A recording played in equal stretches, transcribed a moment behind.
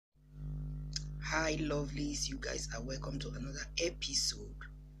Hi lovelies, you guys are welcome to another episode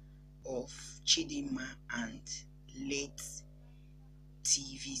of Chidimma and late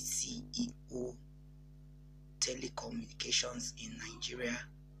TV CEO telecommunications in Nigeria,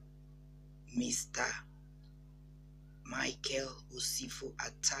 Mr. Michael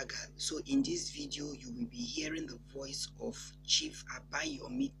Usifo'S. So in this video you will be hearing the voice of Chief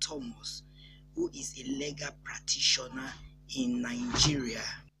Abayomi Thomas, who is a legal practitioner in Nigeria,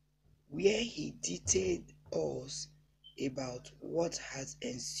 where he detailed us about what has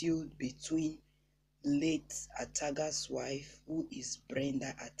ensued between late Ataga's wife, who is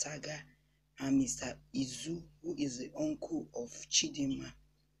Brenda Ataga, and Mr. Izu, who is the uncle of Chidimma,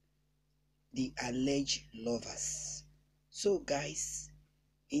 the alleged lovers. So guys,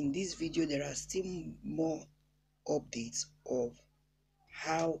 in this video there are still more updates of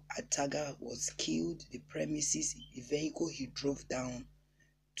how Ataga was killed, the premises, the vehicle he drove down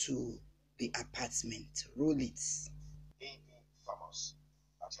to the apartment. Roll it. Abayomi Thomas,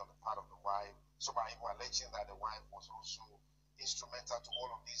 that's on the part of the wife. So by him alleging that the wife was also instrumental to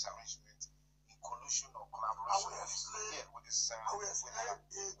all of these arrangements in collusion or collaboration with this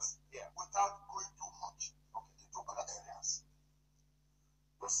without going too much into other areas.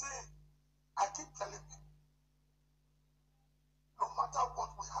 You see, I keep telling them, no matter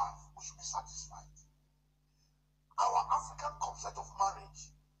what we have, we should be satisfied. Our African concept of marriage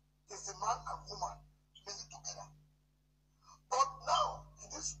is the man and woman living together. But now,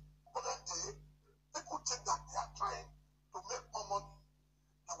 in this modern day, people think that they are trying to make more money.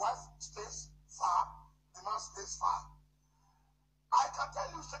 The wife stays far, the man stays far. I can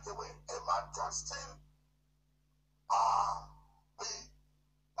tell you straight away, a man can still be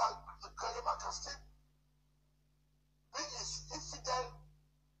infidel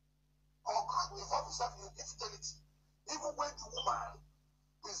or can involve himself in infidelity, even when the woman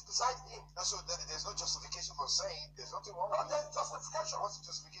is beside him. So then there's no justification for saying there's nothing wrong with there's justification. What's the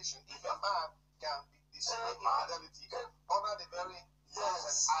justification? If a man can be displaying infidelity under the very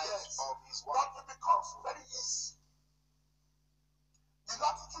eyes of his wife, but it becomes very easy. The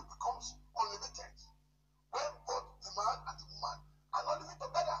latitude becomes unlimited when both the man and the woman are not living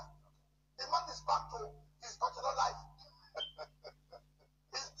together. The man is back to his bachelor life.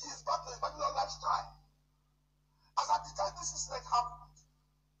 he's back to his bachelor lifestyle. As at the time this incident happened,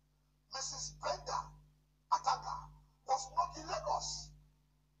 Mrs. Brenda Ataga was not in Lagos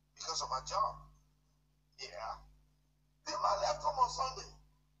because of her job. Yeah. The man left home on Sunday.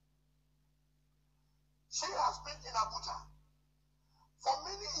 She has been in Abuja. For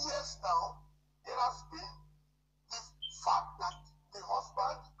many years now, there has been the fact that the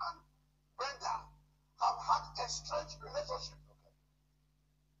husband and Brenda have had a strange relationship.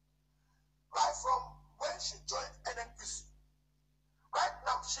 Right from when she joined NNPC. Right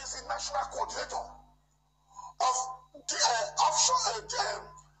now, she's the national coordinator of the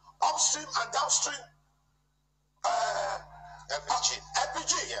upstream and downstream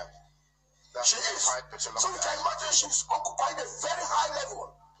LPG. Yeah. She is. So you can imagine she's occupying a very high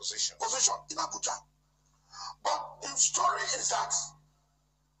level position in Abuja. But the story is that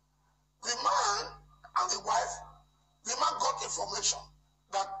the man and the wife, the man got information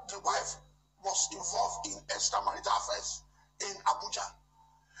that the wife was involved in extramarital affairs in Abuja.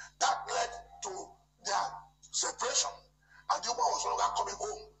 That led to their separation, and the woman was no longer coming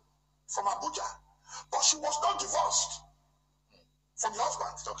home from Abuja. But she was not divorced from the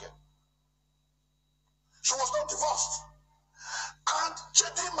husband. Okay. She was not divorced. And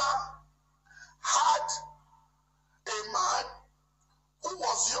Chidimma had a man who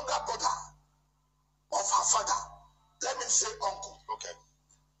was the younger brother of her father. Let me say uncle. Okay.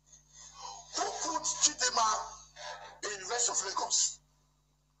 Who put Chidimma in the rest of Lagos?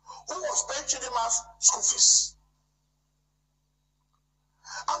 Who was paying Chidimma's school fees?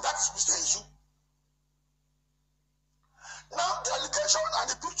 And that is Mr. Izu. Now the allegation and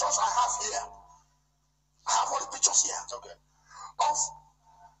the pictures I have here, I have all the pictures here. Okay. Of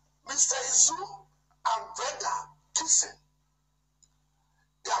Mr. Izu and Brenda kissing.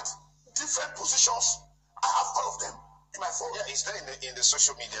 They had different positions. I have all of them in my phone. Yeah, it's there in the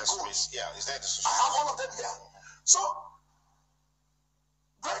social media space. Yeah, it's there in the social I have all of them here. So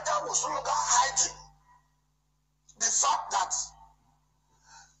Brenda was no longer hiding the fact that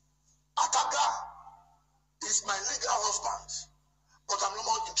Ataga is my legal husband, but I'm no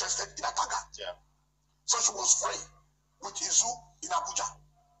more interested in Ataga. Yeah. So she was free with Izu in Abuja.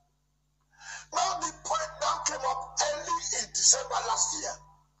 Now the point now came up early in December last year,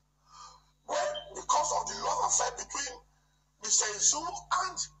 when because of the love affair between Mr. Izu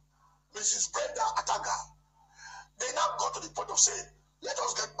and Mrs. Brenda Ataga, they now got to the point of saying, let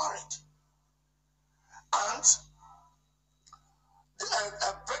us get married.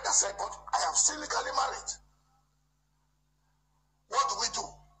 said, but I am still legally married. What do we do?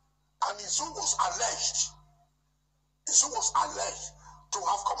 And Izu was alleged to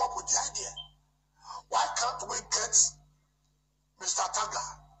have come up with the idea. Why can't we get Mr. Taga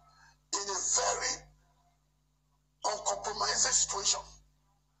in a very uncompromising situation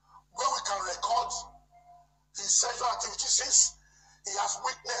where we can record his sexual activity, since he has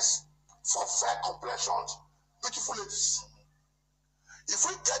witnessed for fair complexioned, beautiful ladies? If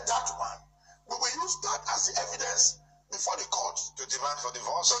we get that one, we will use that as the evidence before the court To demand for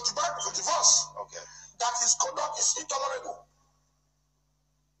divorce? to demand for divorce. Okay. That his conduct is intolerable.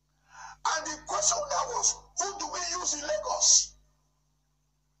 And the question there was, who do we use in Lagos?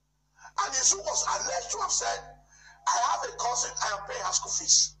 And Izu was alleged to have said, I have a cousin, I am paying her school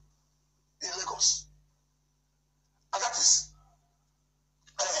fees in Lagos. And that is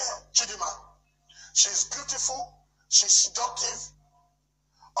Chidimma. She's beautiful, she's seductive.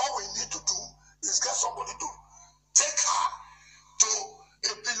 All we need to do is get somebody to take her to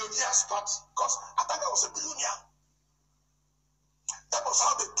a billionaire's party, because Ataga was a billionaire. That was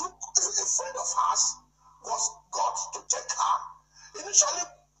how they took a friend of hers, was God to take her. Initially,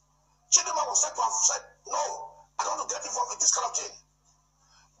 Chidimma was said to have said, no, I don't want to get involved in this kind of thing.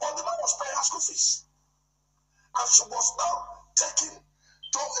 But the man was paying her school fees. And she was now taken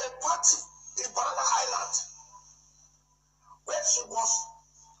to a party in Banana Island, where she was,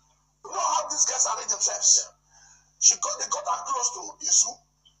 you know how these guys arrange themselves. Yeah. They got her close to Izu.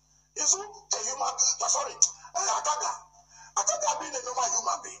 Izu, a human, Ataga. Ataga being a normal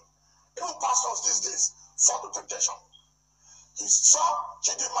human being. Even pastors these days fall to temptation. He saw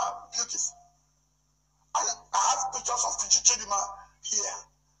Chidimma beautiful. And I have pictures of Chidimma here,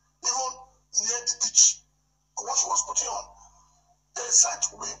 even near the beach. What she was putting on. They said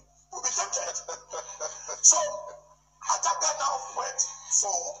we will be tempted. So Ataga now went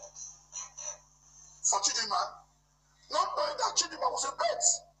for Chidimma, not knowing that Chidimma was a pet.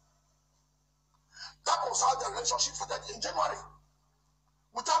 That was how the relationship started in January,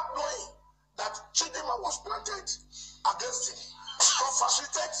 without knowing that Chidimma was planted against him to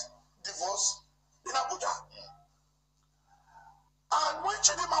facilitate divorce in Abuja. And when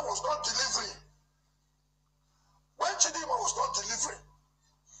Chidimma was not delivering,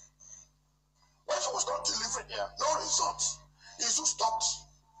 no result, Izu stopped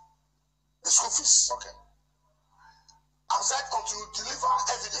the school fees. Okay. And said, until you deliver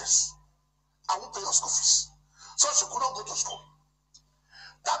evidence, I won't pay your school fees. So she could not go to school.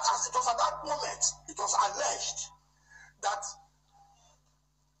 It was at that moment, it was alleged that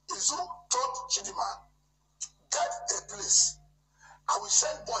Izu told Chidimma, get a place. I will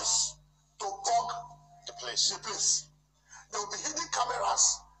send boys to bug The place. There will be hidden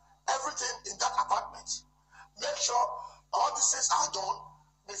cameras, everything in that apartment. Make sure all these things are done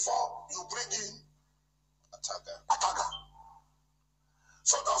before you bring in Ataga.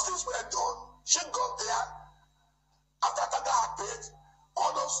 So those things were done. She got there. After Ataga had paid,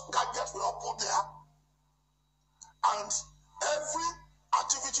 all those gadgets were all put there. And every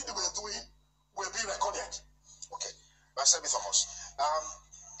activity they were doing will be recorded. Okay. Abayomi Thomas,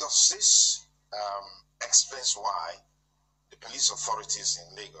 does this explains why the police authorities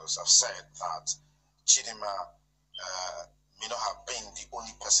in Lagos have said that Chidimma may not have been the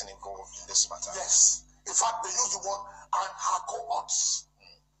only person involved in this matter? Yes. In fact, they use the word and her cohorts.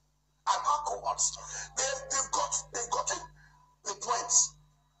 And her cohorts. They've gotten the point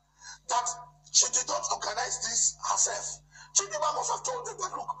that she did not organize this herself. Chidimma must have told them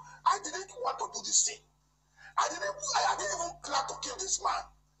that, look, I didn't want to do this thing. I didn't even plan to kill this man.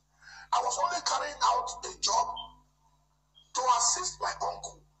 I was only carrying out a job to assist my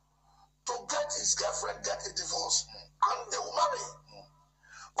uncle to get his girlfriend get a divorce, and they will marry.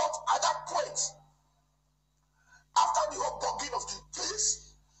 But at that point, after the whole bugging of the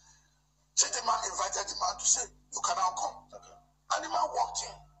place, Chidimma invited the man to say, you can now come. Okay. And the man walked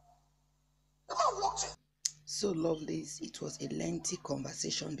in. So, Lovelies, it was a lengthy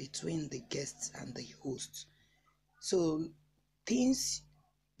conversation between the guests and the host. So, things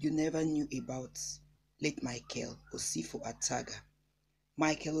you never knew about late Michael Usifo'S.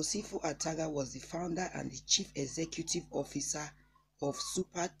 Michael Usifo'S was the founder and the chief executive officer of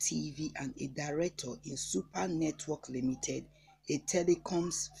Super TV and a director in Super Network Limited, a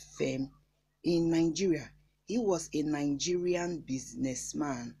telecoms firm in Nigeria. He was a Nigerian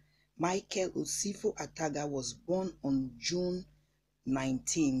businessman. Michael Usifo'S was born on June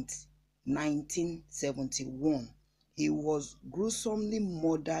 19th, 1971. He was gruesomely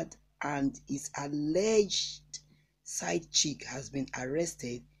murdered, and his alleged side chick has been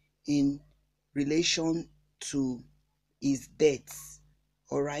arrested in relation to his death.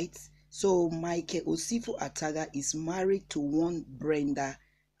 All right. So Michael Usifo Ataga is married to one Brenda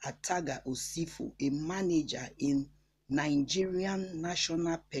Ataga Usifo, a manager in Nigerian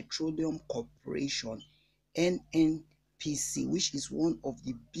National Petroleum Corporation, NNPC, which is one of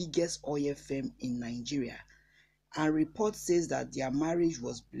the biggest oil firm in Nigeria. And report says that their marriage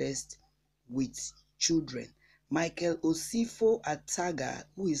was blessed with children. Michael Usifo Ataga,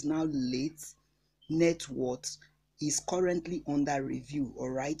 who is now late, net worth is currently under review. All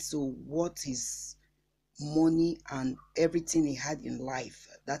right, so what his money and everything he had in life,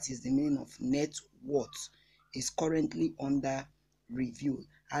 that is the meaning of net worth, is currently under review.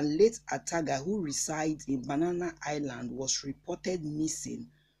 And late Ataga, who resides in Banana Island, was reported missing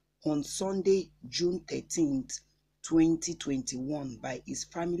on Sunday, June 13th, 2021 by his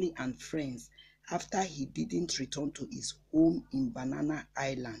family and friends after he didn't return to his home in Banana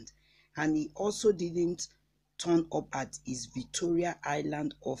Island, and he also didn't turn up at his Victoria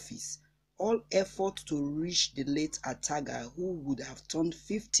Island office. All efforts to reach the late Ataga, who would have turned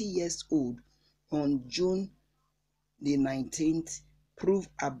 50 years old on June the 19th, proved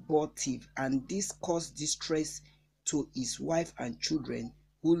abortive, and this caused distress to his wife and children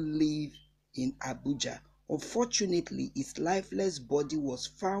who live in Abuja. Unfortunately, his lifeless body was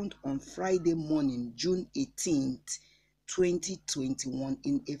found on Friday morning, June 18th, 2021,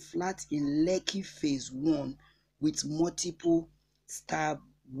 in a flat in Lekki Phase 1 with multiple stab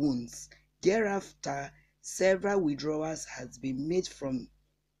wounds. Thereafter, several withdrawals has been made from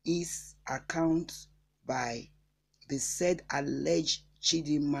his account by the said alleged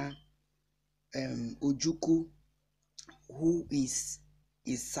chidimma ojuku, who is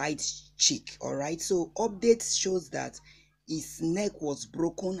his side chick. All right, so updates shows that his neck was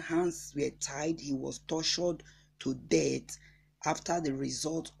broken, hands were tied, he was tortured to death after the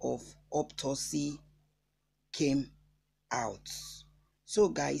result of autopsy came out. So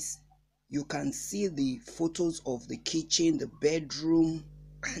guys, you can see the photos of the kitchen, the bedroom,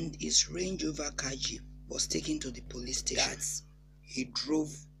 and his Range Rover car jeep was taken to the police station. He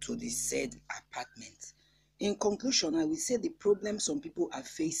drove to the said apartment. In conclusion, I will say the problem some people are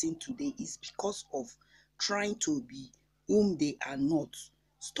facing today is because of trying to be whom they are not.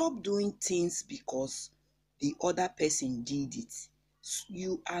 Stop doing things because the other person did it.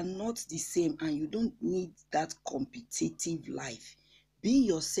 You are not the same, and you don't need that competitive life. Be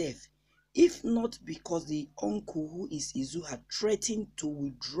yourself. If not because the uncle who is Izu had threatened to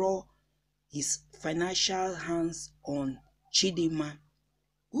withdraw his financial hands on Chidimma,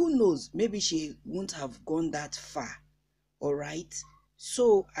 who knows, maybe she won't have gone that far. All right,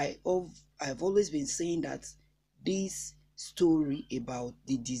 so I've always been saying that this story about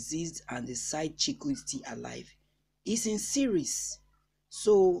the deceased and the side chick who is still alive is in series,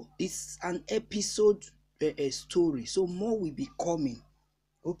 so it's an episode story, so more will be coming.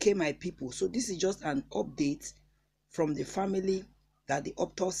 Okay, my people, so this is just an update from the family that the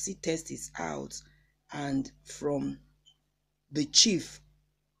autopsy test is out, and from the chief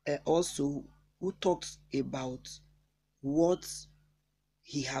also, who talks about what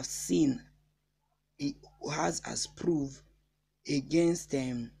he has seen, he has as proof against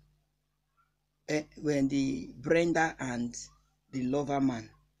them when the Brenda and the lover man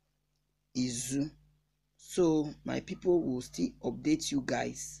Izu. So my people will still update you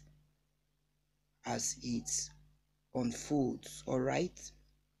guys as it unfolds. All right,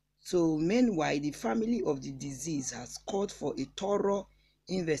 so meanwhile, the family of the deceased has called for a thorough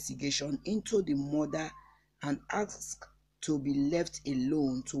investigation into the murder and asked to be left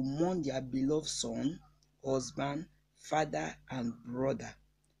alone to mourn their beloved son, husband, father, and brother.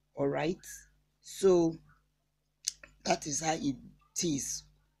 All right, so that is how it is.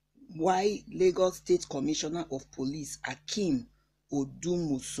 Why Lagos State Commissioner of Police Akim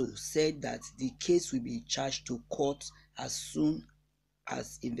Odumuso said that the case will be charged to court as soon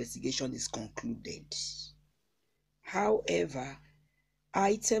as investigation is concluded. However,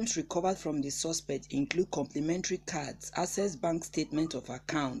 items recovered from the suspect include complimentary cards, access bank statement of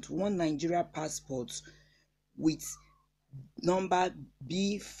account, one Nigeria passport with number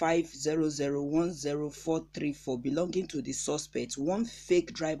B50010434 belonging to the suspect, one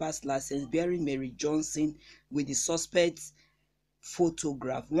fake driver's license bearing Mary Johnson with the suspect's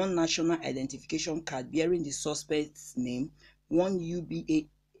photograph, one national identification card bearing the suspect's name, one UBA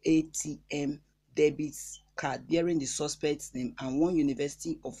ATM debit card bearing the suspect's name, and one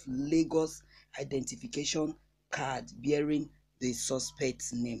University of Lagos identification card bearing the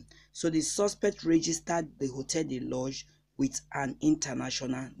suspect's name. So the suspect registered the hotel they lodged with an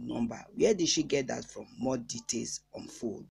international number. Where did she get that from? More details unfold.